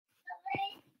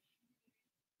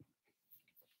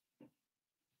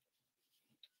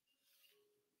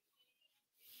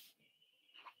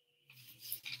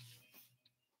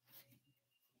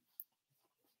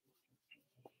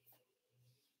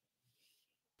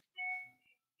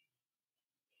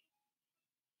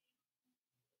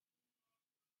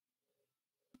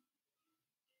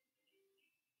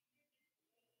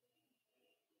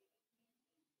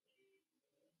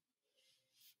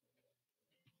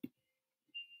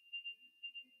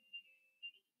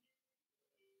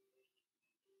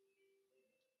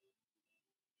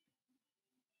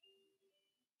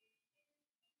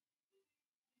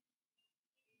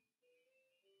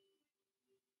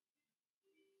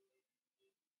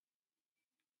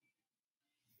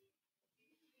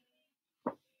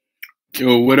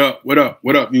Yo, what up? What up?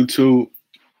 What up, YouTube?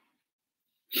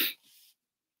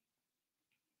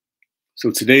 So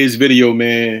today's video,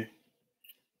 man,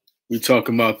 we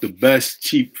talking about the best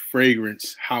cheap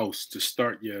fragrance house to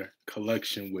start your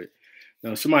collection with.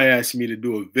 Now, somebody asked me to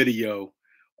do a video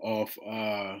of,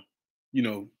 you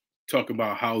know, talking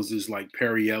about houses like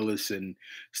Perry Ellis and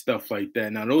stuff like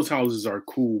that. Now, those houses are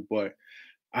cool, but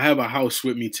I have a house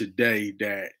with me today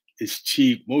that is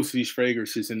cheap. Most of these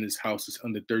fragrances in this house is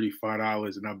under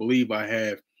 $35, and I believe I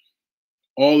have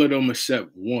all of them except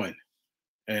one.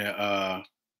 And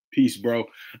peace, bro.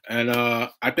 And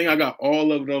I think I got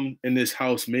all of them in this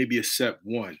house, maybe except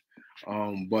one.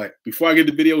 But before I get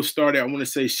the video started, I want to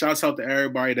say shouts out to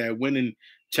everybody that went and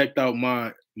checked out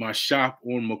my shop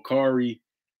on Macari.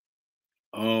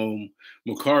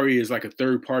 Macari is like a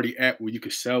third party app where you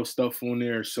can sell stuff on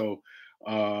there. So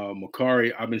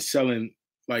Macari, I've been selling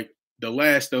like the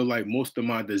last of like most of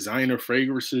my designer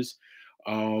fragrances.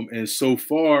 And so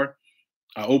far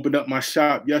I opened up my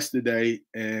shop yesterday,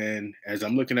 and as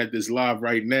I'm looking at this live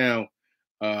right now,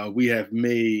 we have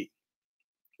made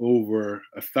over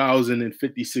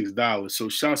 $1,056. So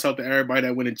shouts out to everybody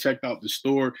that went and checked out the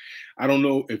store. I don't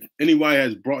know if anybody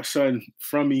has brought something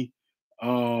from me.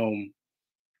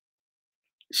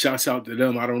 Shouts out to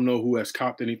them. I don't know who has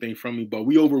copped anything from me, but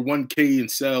we over 1K in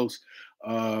sales.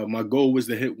 My goal was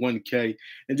to hit 1K,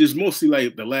 and just mostly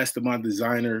like the last of my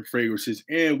designer fragrances,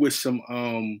 and with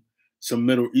some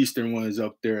Middle Eastern ones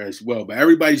up there as well. But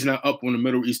everybody's not up on the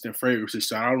Middle Eastern fragrances,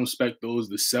 so I don't expect those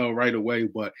to sell right away.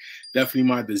 But definitely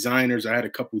my designers. I had a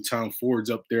couple Tom Fords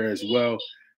up there as well,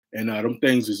 and them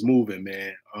things is moving,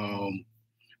 man.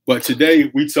 But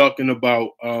today we talking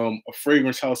about a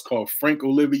fragrance house called Frank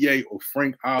Olivier or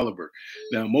Frank Oliver.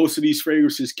 Now, most of these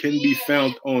fragrances can be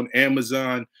found on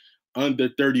Amazon under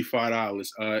 $35.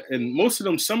 And most of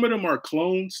them, some of them are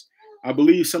clones. I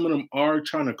believe some of them are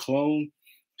trying to clone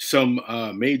some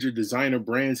major designer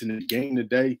brands in the game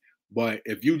today. But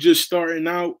if you just starting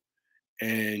out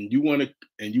and you want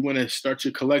to start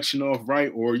your collection off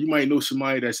right, or you might know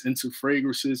somebody that's into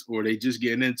fragrances, or they just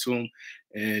getting into them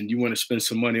and you want to spend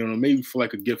some money on them, maybe for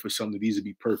like a gift or something, these would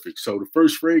be perfect. So the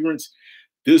first fragrance,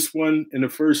 this one in the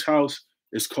first house,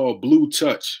 is called Blue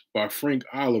Touch by Frank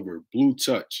Oliver. Blue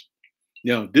Touch.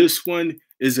 Now this one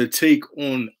is a take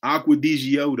on Acqua di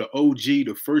Gio, the OG,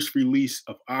 the first release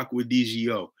of Acqua di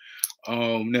Gio.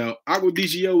 Now Acqua di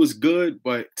Gio is good,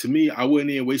 but to me, I wouldn't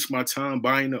even waste my time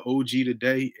buying the OG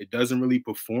today. It doesn't really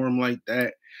perform like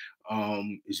that.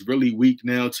 It's really weak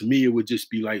now. To me, it would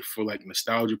just be like for like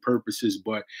nostalgia purposes.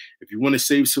 But if you want to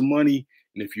save some money,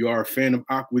 and if you are a fan of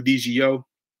Acqua di Gio,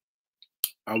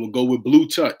 I will go with Blue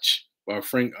Touch by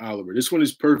Frank Oliver. This one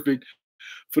is perfect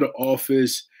for the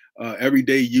office,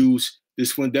 everyday use.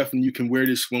 This one definitely you can wear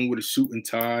this one with a suit and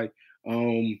tie.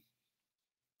 You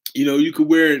could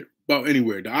wear it about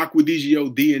anywhere. The Acqua di Gio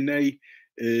DNA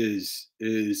is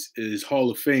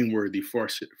Hall of Fame worthy far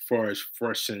as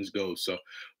fresh scents goes. So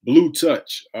Blue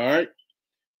Touch. All right.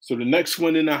 So the next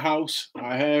one in the house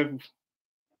I have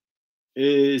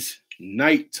is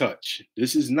Night Touch.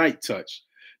 This is Night Touch.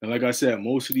 And like I said,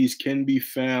 most of these can be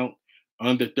found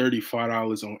under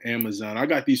 $35 on Amazon. I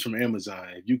got these from Amazon.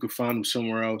 If you could find them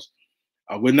somewhere else,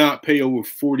 I would not pay over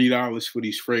 $40 for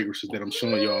these fragrances that I'm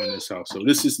showing y'all in this house. So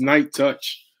this is Night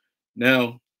Touch.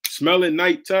 Now, smelling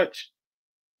Night Touch.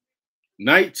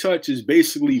 Night Touch is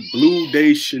basically Bleu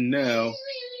de Chanel.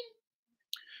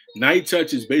 Night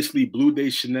Touch is basically Bleu de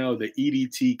Chanel, the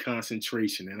EDT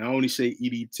concentration. And I only say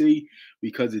EDT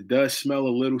because it does smell a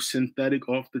little synthetic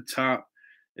off the top.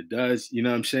 It does, you know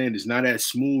what I'm saying? It's not as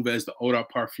smooth as the Eau de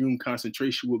Parfum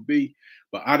concentration would be.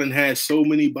 But I done had so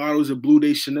many bottles of Bleu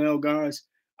de Chanel, guys.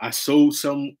 I sold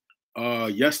some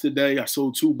yesterday. I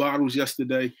sold 2 bottles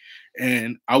yesterday.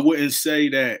 And I wouldn't say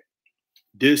that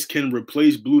this can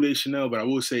replace Bleu de Chanel, but I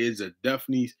will say it's a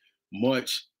definitely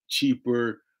much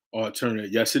cheaper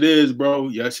alternative. Yes, it is, bro.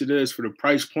 Yes, it is for the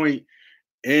price point.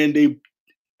 And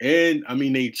I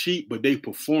mean, they cheap, but they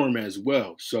perform as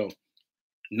well. So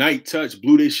Night Touch,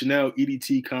 Bleu de Chanel,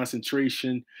 EDT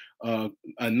concentration, a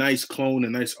nice clone, a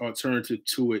nice alternative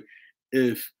to it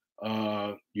if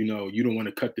you don't want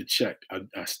to cut the check.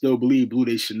 I still believe Bleu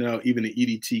de Chanel, even the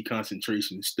EDT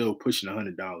concentration, is still pushing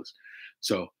 $100.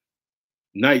 So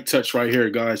Night Touch right here,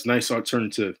 guys. Nice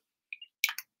alternative.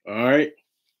 All right.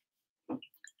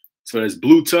 So that's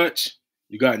Blue Touch.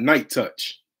 You got Night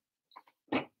Touch.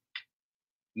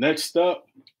 Next up,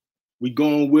 we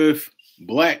going with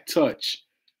Black Touch.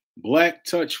 Black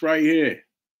Touch right here.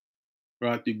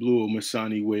 Rati Blue or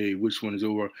Masani Wave. Which one is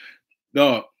over?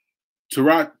 No,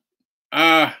 Tarat.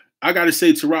 I gotta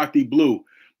say Tarati Blue.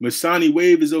 Masani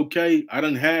Wave is okay. I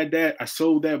done had that. I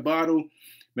sold that bottle.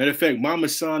 Matter of fact, my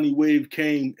Masani Wave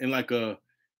came in like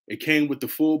it came with the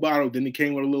full bottle, then it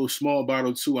came with a little small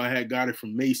bottle too. I had got it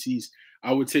from Macy's.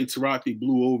 I would take Tarati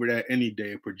Blue over that any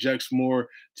day. It projects more.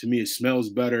 To me, it smells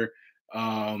better.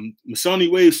 Masani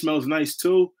Wave smells nice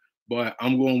too, but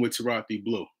I'm going with Tarati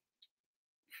Blue.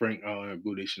 Frank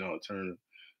Blue Day Chanel alternative.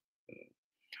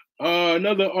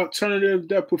 Another alternative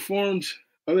that performs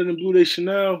other than Blue Day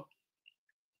Chanel,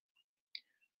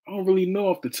 I don't really know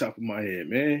off the top of my head,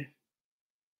 man.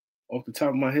 Off the top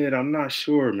of my head, I'm not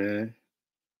sure, man.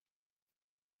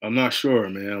 I'm not sure,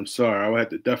 man. I'm sorry. I would have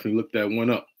to definitely look that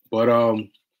one up. But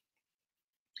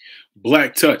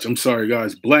Black Touch. I'm sorry,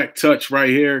 guys. Black Touch right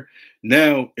here.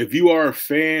 Now, if you are a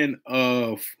fan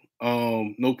of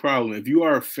no problem. If you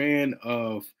are a fan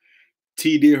of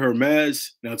TD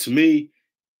Hermes, now to me,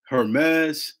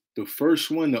 Hermes, the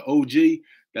first one, the OG,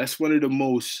 that's one of the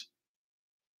most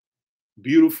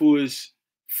beautifulest,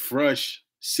 fresh,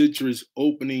 citrus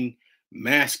opening,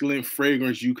 masculine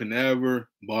fragrance you can ever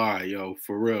buy, yo,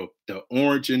 for real. The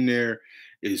orange in there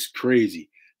is crazy.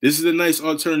 This is a nice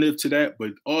alternative to that,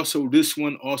 but also this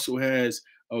one also has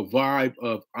a vibe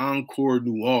of Encore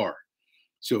Noir.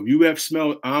 So if you have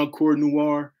smelled Encore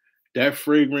Noir, that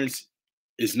fragrance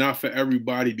is not for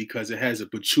everybody because it has a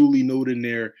patchouli note in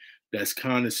there that's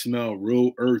kind of smell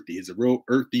real earthy. It's a real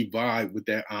earthy vibe with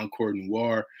that Encore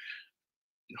Noir.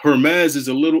 Hermes is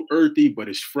a little earthy, but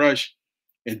it's fresh.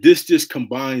 And this just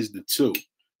combines the two.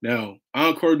 Now,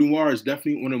 Encore Noir is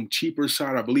definitely on the cheaper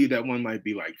side. I believe that one might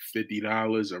be like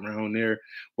 $50 around there.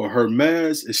 But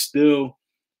Hermes is still,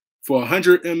 for a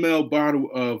 100 ml bottle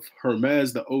of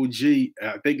Hermes, the OG,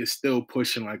 I think it's still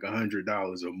pushing like $100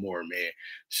 or more, man.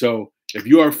 So if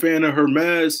you are a fan of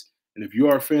Hermes and if you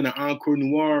are a fan of Encore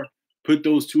Noir, put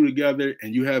those two together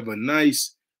and you have a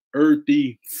nice,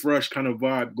 earthy, fresh kind of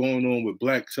vibe going on with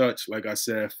Black Touch, like I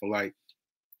said, for like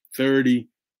 30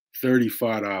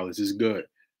 $35. It's good.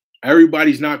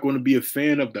 Everybody's not going to be a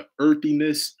fan of the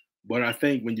earthiness, but I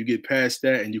think when you get past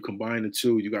that and you combine the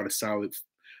two, you got a solid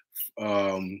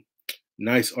um,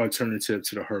 nice alternative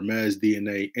to the Hermes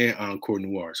DNA and Encore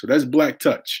Noir. So that's Black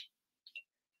Touch.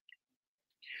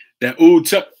 That Oud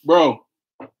Touch, bro.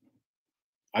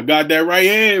 I got that right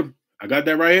here. I got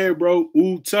that right here, bro.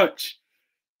 Oud Touch.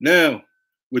 Now,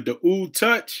 with the Oud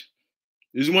Touch,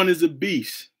 this one is a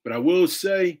beast. But I will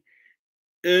say,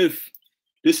 if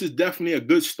this is definitely a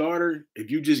good starter, if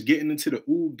you're just getting into the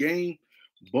Oud game,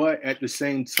 but at the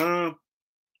same time,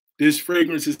 this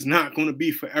fragrance is not going to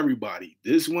be for everybody.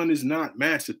 This one is not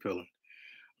mass appealing.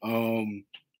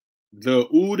 The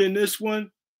oud in this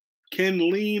one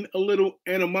can lean a little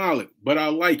animalic, but I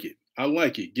like it. I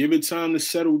like it. Give it time to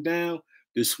settle down.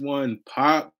 This one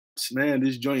pops, man.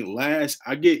 This joint lasts.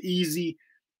 I get easy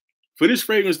for this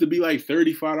fragrance to be like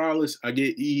 $35. I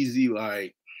get easy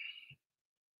like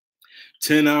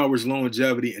 10 hours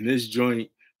longevity, and this joint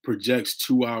projects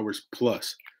 2 hours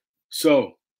plus.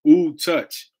 So, Oud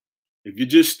Touch. If you're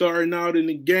just starting out in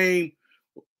the game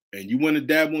and you want to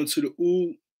dabble into the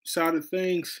oud side of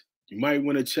things, you might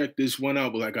want to check this one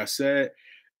out. But like I said,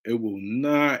 it will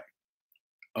not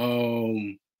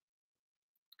um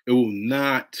it will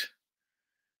not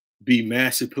be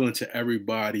mass appealing to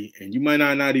everybody. And you might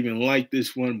not even like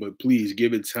this one, but please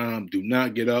give it time. Do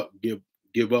not give up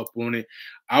on it.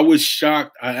 I was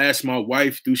shocked. I asked my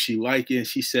wife, do she like it? And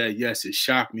she said yes. It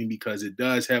shocked me because it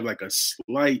does have like a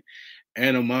slight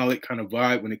animalic kind of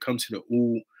vibe when it comes to the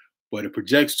oud, but it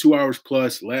projects 2 hours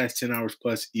plus, lasts 10 hours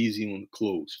plus, easy on the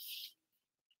close.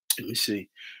 Let me see.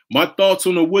 My thoughts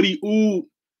on the Woody Oud.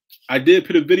 I did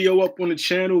put a video up on the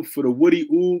channel for the Woody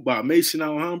Oud by Mason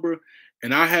Alhambra,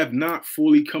 and I have not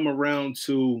fully come around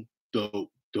to the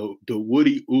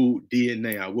Woody Oud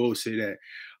DNA. I will say that.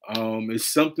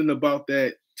 It's something about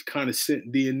that kind of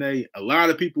scent DNA. A lot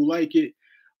of people like it.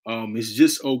 It's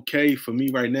just okay for me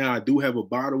right now. I do have a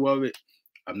bottle of it.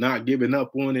 I'm not giving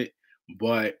up on it,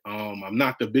 but I'm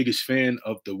not the biggest fan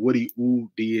of the Woody Oud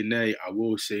DNA. I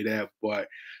will say that, but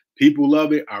people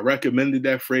love it. I recommended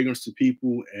that fragrance to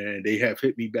people, and they have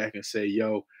hit me back and say,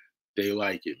 "Yo, they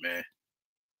like it, man."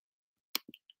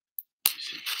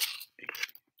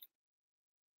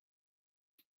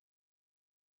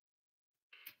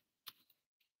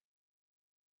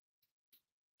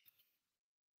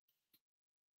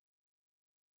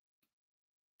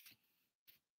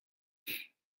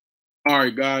 All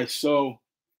right, guys. So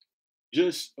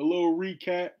just a little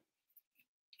recap.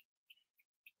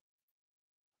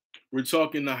 We're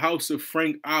talking the House of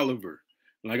Frank Oliver.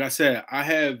 Like I said,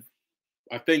 I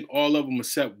think all of them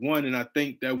except one, and I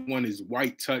think that one is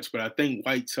White Touch, but I think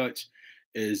White Touch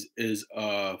is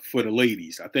for the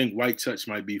ladies. I think white touch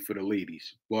might be for the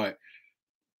ladies, but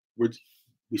we're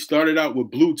we started out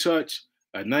with blue touch,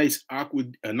 a nice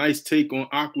take on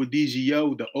Aqua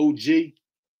DGO, the OG.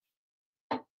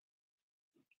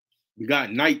 We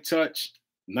got night touch,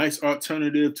 nice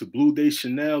alternative to Blue Day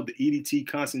Chanel, the EDT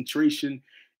concentration.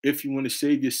 If you want to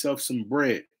save yourself some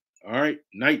bread, all right,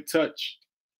 night touch.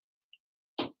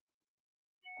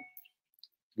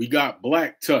 We got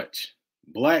black touch.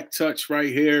 Black touch right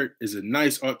here is a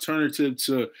nice alternative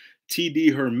to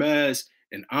TD Hermes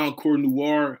and Encore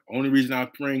Noir. Only reason I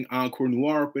bring Encore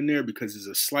Noir up in there because there's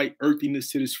a slight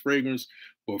earthiness to this fragrance,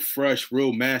 but fresh,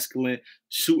 real masculine,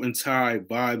 suit and tie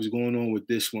vibes going on with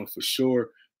this one for sure.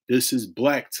 This is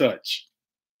black touch.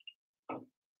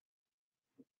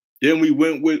 Then we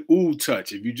went with oud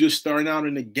touch. If you're just starting out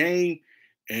in the game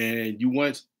and you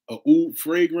want a oud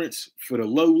fragrance for the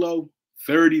low,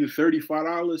 $30 to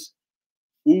 $35,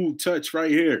 oud touch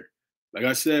right here. Like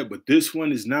I said, but this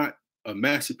one is not a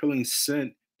mass appealing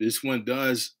scent. This one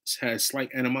has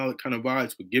slight animalic kind of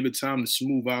vibes, but give it time to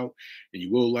smooth out and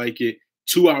you will like it.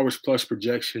 2 hours plus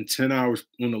projection, 10 hours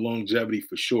on the longevity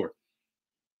for sure.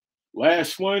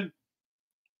 Last one.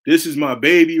 This is my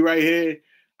baby right here.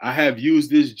 I have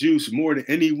used this juice more than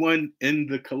anyone in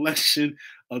the collection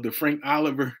of the Frank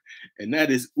Oliver, and that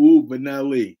is Oud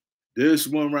Vanilla. This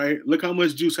one right here. Look how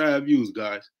much juice I have used,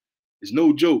 guys. It's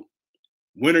no joke.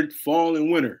 Winter, fall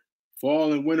and winter.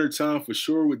 Fall and winter time for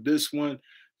sure with this one.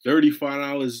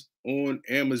 $35 on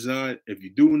Amazon. If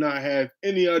you do not have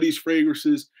any of these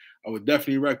fragrances, I would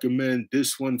definitely recommend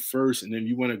this one first. And then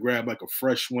you want to grab like a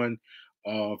fresh one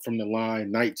from the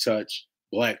line, Night Touch,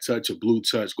 Black Touch, or Blue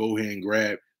Touch, go ahead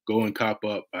and go and cop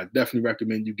up. I definitely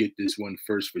recommend you get this one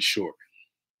first for sure.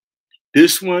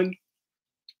 This one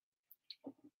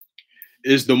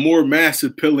is the more mass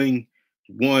appealing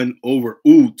one over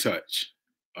Oud Touch.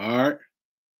 All right.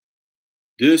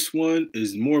 This one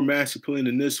is more mass appealing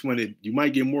than this one. You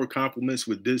might get more compliments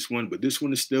with this one, but this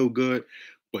one is still good.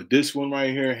 But this one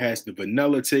right here has the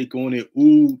vanilla take on it,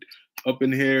 oud up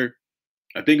in here.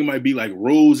 I think it might be like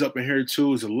rose up in here too.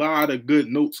 There's a lot of good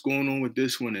notes going on with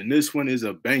this one. And this one is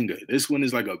a banger. This one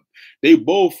is like they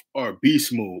both are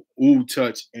beast mode, Oud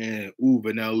Touch and Oud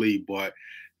Vanilla. But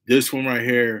this one right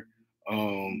here,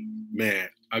 man,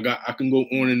 I can go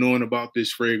on and on about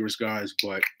this fragrance, guys,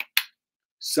 but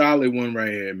solid one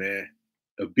right here, man.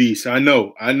 A beast. I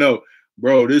know.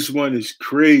 Bro, this one is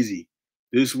crazy.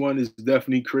 This one is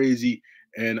definitely crazy.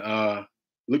 And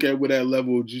look at what that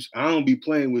level of juice. I don't be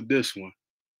playing with this one.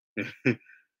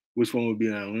 Which one would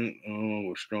be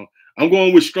on? Strong. I'm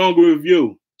going with Stronger With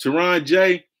You. Teron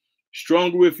J,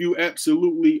 Stronger With You,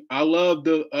 absolutely. I love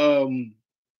the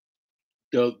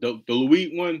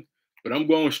Louis one, but I'm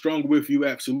going Stronger With You,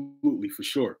 absolutely, for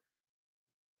sure.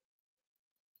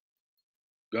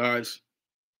 Guys,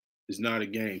 it's not a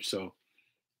game. So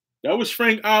that was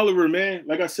Frank Oliver, man.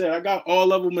 Like I said, I got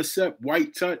all of them except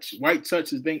White Touch. White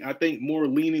Touch is I think more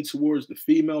leaning towards the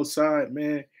female side,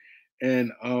 man.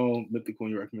 And mythical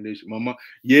on your recommendation. My mom,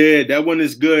 yeah, that one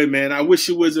is good, man. I wish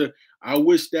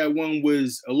that one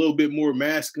was a little bit more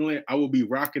masculine. I will be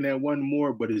rocking that one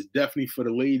more, but it's definitely for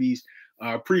the ladies.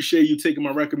 I appreciate you taking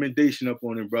my recommendation up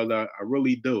on it, brother. I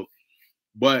really do.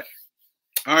 But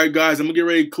all right, guys, I'm gonna get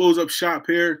ready to close up shop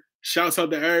here. Shouts out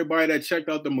to everybody that checked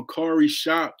out the Macari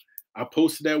shop. I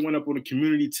posted that one up on the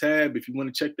community tab. If you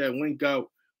want to check that link out,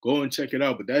 go and check it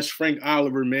out. But that's Frank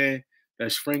Oliver, man.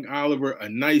 That's Frank Oliver, a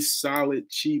nice, solid,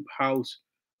 cheap house.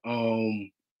 A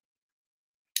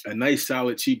nice,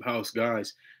 solid, cheap house,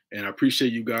 guys. And I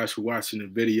appreciate you guys for watching the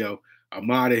video. I'm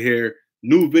out of here.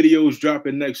 New videos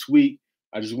dropping next week.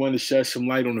 I just wanted to shed some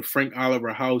light on the Frank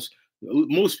Oliver house.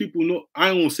 Most people know,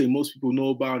 I won't say most people know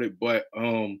about it, but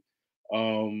a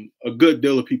good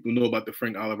deal of people know about the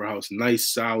Frank Oliver house. Nice,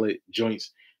 solid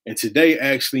joints. And today,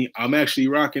 I'm actually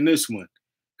rocking this one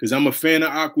because I'm a fan of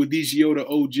Aqua DGO, the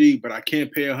OG, but I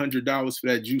can't pay $100 for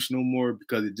that juice no more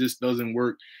because it just doesn't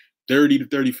work. $30 to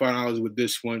 $35 with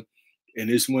this one. And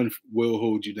this one will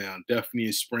hold you down. Definitely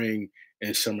in spring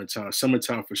and summertime.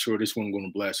 Summertime for sure. This one going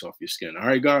to blast off your skin. All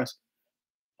right, guys.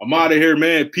 I'm out of here,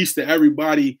 man. Peace to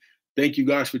everybody. Thank you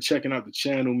guys for checking out the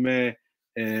channel, man.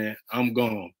 And I'm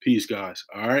gone. Peace, guys.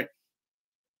 All right.